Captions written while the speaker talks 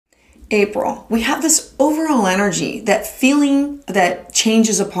April, we have this overall energy, that feeling that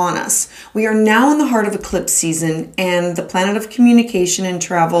changes upon us. We are now in the heart of eclipse season, and the planet of communication and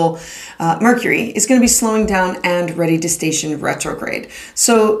travel, Mercury, is going to be slowing down and ready to station retrograde.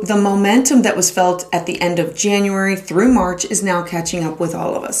 So the momentum that was felt at the end of January through March is now catching up with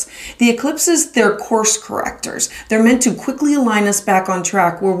all of us. The eclipses, they're course correctors. They're meant to quickly align us back on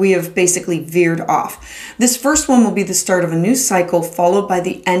track where we have basically veered off. This first one will be the start of a new cycle, followed by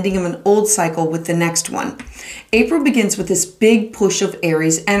the ending of an old cycle with the next one. April begins with this big push of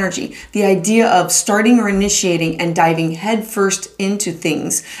Aries energy, the idea of starting or initiating and diving headfirst into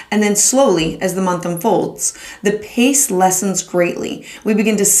things, and then slowly, as the month unfolds, the pace lessens greatly. We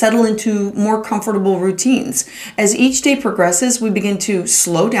begin to settle into more comfortable routines. As each day progresses, we begin to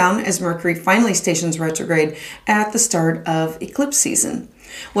slow down as Mercury finally stations retrograde at the start of eclipse season.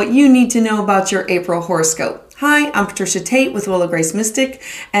 What you need to know about your April horoscope. Hi, I'm Patricia Tate with Willow Grace Mystic,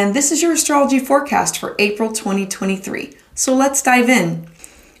 and this is your astrology forecast for April 2023. So let's dive in.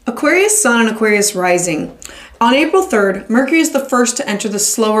 Aquarius Sun and Aquarius Rising. On April 3rd, Mercury is the first to enter the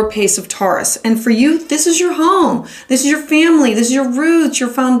slower pace of Taurus. And for you, this is your home. This is your family. This is your roots, your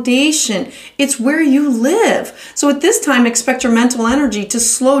foundation. It's where you live. So at this time, expect your mental energy to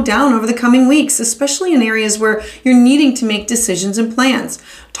slow down over the coming weeks, especially in areas where you're needing to make decisions and plans.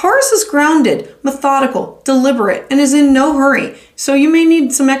 Taurus is grounded, methodical, deliberate, and is in no hurry. So you may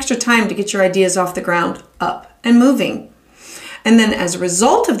need some extra time to get your ideas off the ground, up and moving. And then as a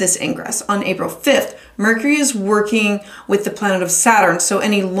result of this ingress, on April 5th, Mercury is working with the planet of Saturn. So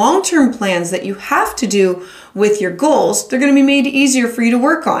any long-term plans that you have to do with your goals, they're going to be made easier for you to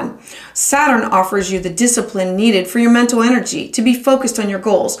work on. Saturn offers you the discipline needed for your mental energy to be focused on your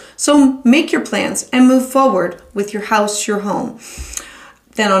goals. So make your plans and move forward with your house, your home.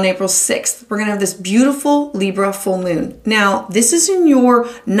 Then on April 6th, we're going to have this beautiful Libra full moon. Now, this is in your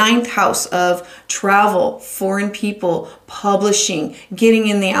 9th house of travel, foreign people, publishing,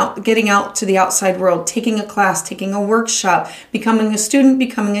 getting out to the outside world, taking a class, taking a workshop, becoming a student,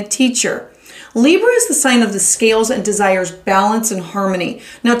 becoming a teacher. Libra is the sign of the scales and desires balance and harmony.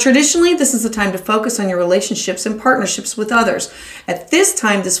 Now, traditionally, this is the time to focus on your relationships and partnerships with others. At this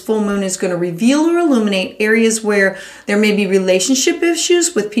time, this full moon is going to reveal or illuminate areas where there may be relationship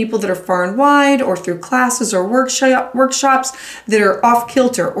issues with people that are far and wide, or through classes or workshops that are off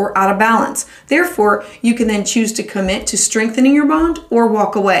kilter or out of balance. Therefore, you can then choose to commit to strengthening your bond or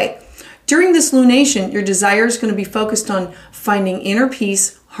walk away. During this lunation, your desire is going to be focused on finding inner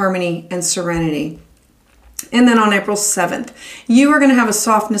peace, harmony, and serenity. And then on April 7th, you are going to have a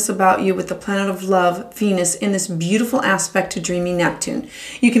softness about you with the planet of love, Venus, in this beautiful aspect to dreamy Neptune.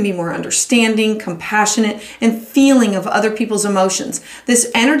 You can be more understanding, compassionate, and feeling of other people's emotions.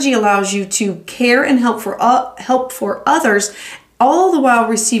 This energy allows you to care and help for others, all the while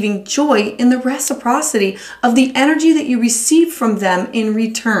receiving joy in the reciprocity of the energy that you receive from them in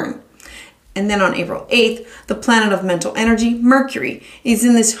return. And then on April 8th, the planet of mental energy, Mercury, is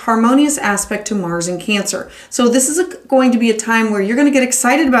in this harmonious aspect to Mars in Cancer. So this is going to be a time where you're going to get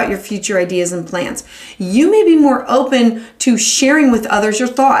excited about your future ideas and plans. You may be more open to sharing with others your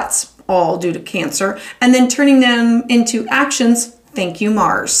thoughts, all due to Cancer, and then turning them into actions. Thank you,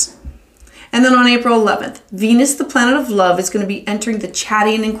 Mars. And then on April 11th, Venus, the planet of love, is going to be entering the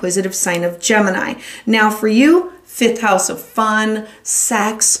chatty and inquisitive sign of Gemini. Now for you, 5th house of fun,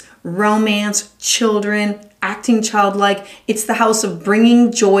 sex, romance, children, acting childlike. It's the house of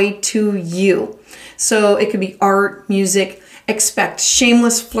bringing joy to you. So it could be art, music. Expect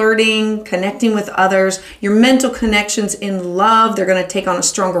shameless flirting, connecting with others, your mental connections in love. They're going to take on a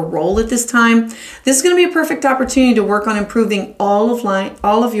stronger role at this time. This is going to be a perfect opportunity to work on improving all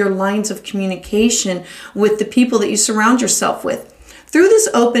of your lines of communication with the people that you surround yourself with. Through this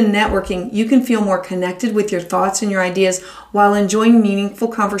open networking, you can feel more connected with your thoughts and your ideas while enjoying meaningful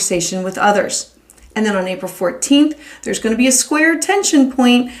conversation with others. And then on April 14th, there's going to be a square tension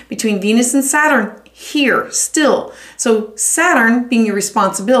point between Venus and Saturn here still. So Saturn being your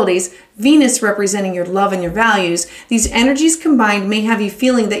responsibilities, Venus representing your love and your values, these energies combined may have you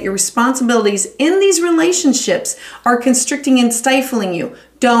feeling that your responsibilities in these relationships are constricting and stifling you.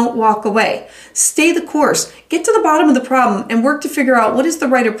 Don't walk away. Stay the course. Get to the bottom of the problem and work to figure out what is the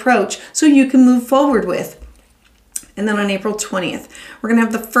right approach so you can move forward with. And then on April 20th, we're going to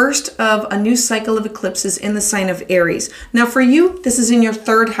have the first of a new cycle of eclipses in the sign of Aries. Now for you, this is in your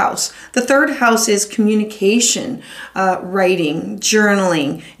 3rd house. The 3rd house is communication, writing,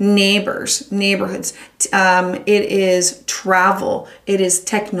 journaling, neighbors, neighborhoods, it is travel, it is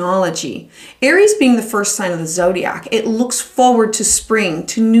technology. Aries being the first sign of the zodiac, it looks forward to spring,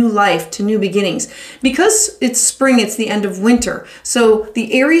 to new life, to new beginnings. Because it's spring, it's the end of winter. So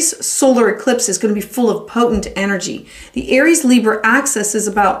the Aries solar eclipse is going to be full of potent energy. The Aries Libra axis is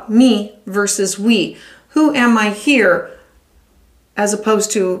about me versus we. Who am I here? As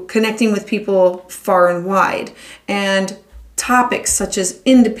opposed to connecting with people far and wide. And topics such as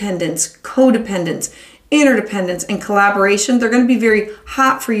independence, codependence, interdependence, and collaboration, they're going to be very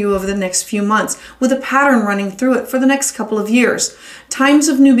hot for you over the next few months, with a pattern running through it for the next couple of years. Times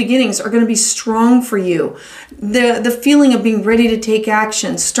of new beginnings are going to be strong for you. The feeling of being ready to take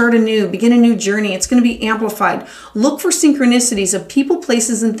action, start anew, begin a new journey, it's going to be amplified. Look for synchronicities of people,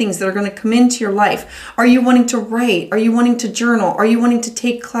 places, and things that are going to come into your life. Are you wanting to write? Are you wanting to journal? Are you wanting to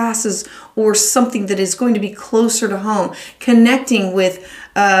take classes or something that is going to be closer to home? Connecting with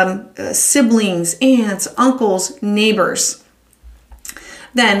siblings, aunts, uncles, neighbors.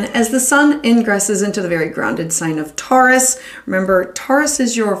 Then, as the sun ingresses into the very grounded sign of Taurus, remember, Taurus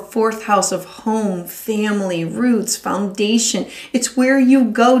is your fourth house of home, family, roots, foundation. It's where you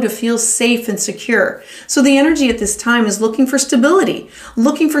go to feel safe and secure. So the energy at this time is looking for stability,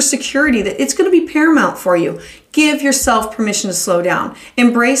 looking for security, that it's going to be paramount for you. Give yourself permission to slow down.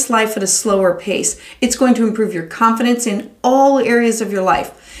 Embrace life at a slower pace. It's going to improve your confidence in all areas of your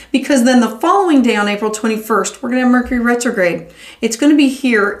life. Because then the following day on April 21st, we're going to have Mercury retrograde. It's going to be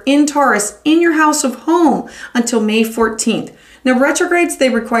here in Taurus, in your house of home, until May 14th. Now, retrogrades, they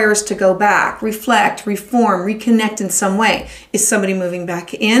require us to go back, reflect, reform, reconnect in some way. Is somebody moving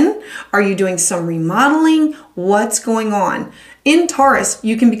back in? Are you doing some remodeling? What's going on? In Taurus,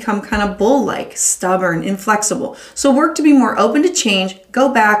 you can become kind of bull-like, stubborn, inflexible. So work to be more open to change,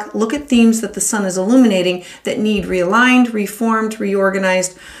 go back, look at themes that the sun is illuminating that need realigned, reformed,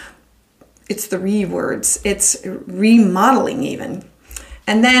 reorganized. It's the words. It's remodeling even.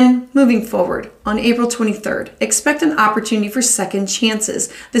 And then moving forward on April 23rd, expect an opportunity for second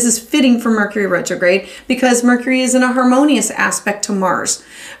chances. This is fitting for Mercury retrograde because Mercury is in a harmonious aspect to Mars.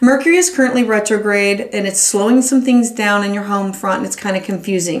 Mercury is currently retrograde and it's slowing some things down in your home front and it's kind of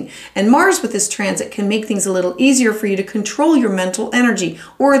confusing. And Mars with this transit can make things a little easier for you to control your mental energy,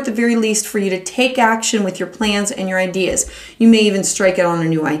 or at the very least for you to take action with your plans and your ideas. You may even strike out on a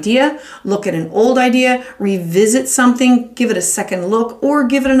new idea, look at an old idea, revisit something, give it a second look, or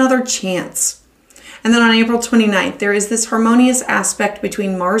give it another chance. And then on April 29th, there is this harmonious aspect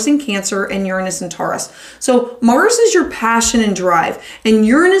between Mars in Cancer and Uranus in Taurus. So Mars is your passion and drive, and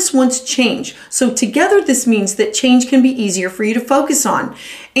Uranus wants change. So together, this means that change can be easier for you to focus on.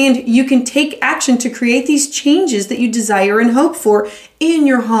 And you can take action to create these changes that you desire and hope for in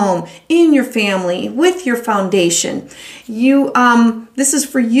your home, in your family, with your foundation. This is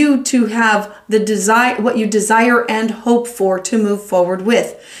for you to have the desire, what you desire and hope for to move forward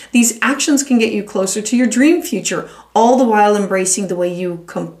with. These actions can get you closer to your dream future, all the while embracing the way you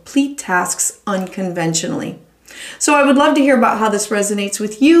complete tasks unconventionally. So I would love to hear about how this resonates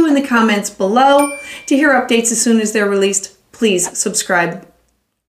with you in the comments below. To hear updates as soon as they're released, please subscribe.